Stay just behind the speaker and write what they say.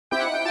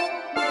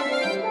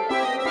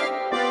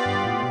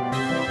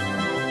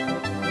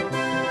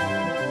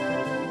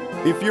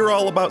If you're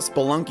all about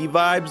Spelunky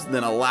vibes,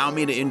 then allow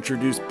me to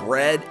introduce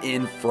Bread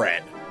and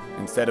Fred.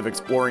 Instead of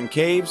exploring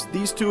caves,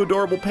 these two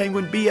adorable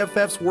penguin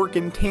BFFs work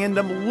in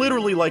tandem,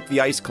 literally like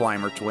the Ice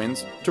Climber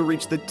twins, to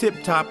reach the tip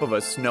top of a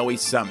snowy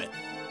summit.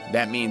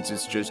 That means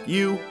it's just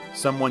you,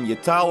 someone you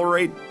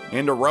tolerate,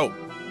 and a rope.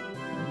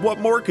 What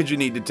more could you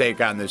need to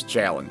take on this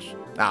challenge?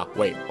 Ah,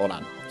 wait, hold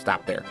on.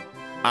 Stop there.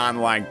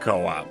 Online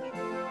co-op.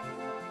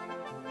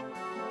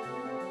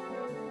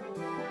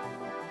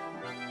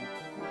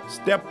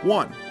 Step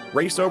 1.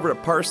 Race over to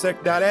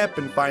Parsec.app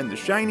and find the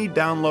shiny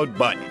download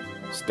button.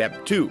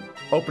 Step 2.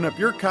 Open up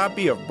your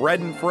copy of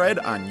Bread and Fred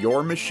on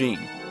your machine.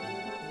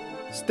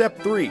 Step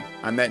 3.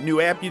 On that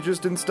new app you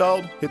just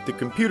installed, hit the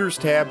Computers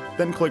tab,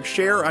 then click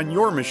Share on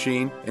your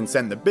machine and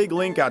send the big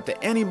link out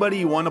to anybody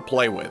you want to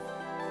play with.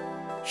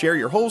 Share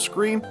your whole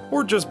screen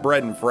or just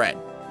Bread and Fred,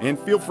 and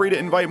feel free to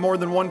invite more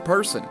than one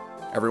person.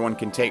 Everyone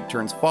can take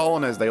turns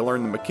falling as they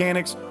learn the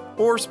mechanics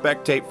or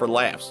spectate for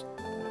laughs.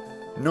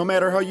 No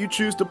matter how you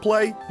choose to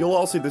play, you'll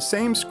all see the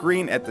same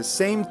screen at the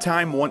same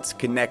time once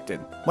connected,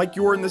 like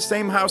you were in the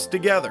same house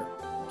together.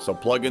 So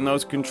plug in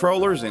those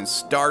controllers and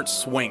start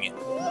swinging.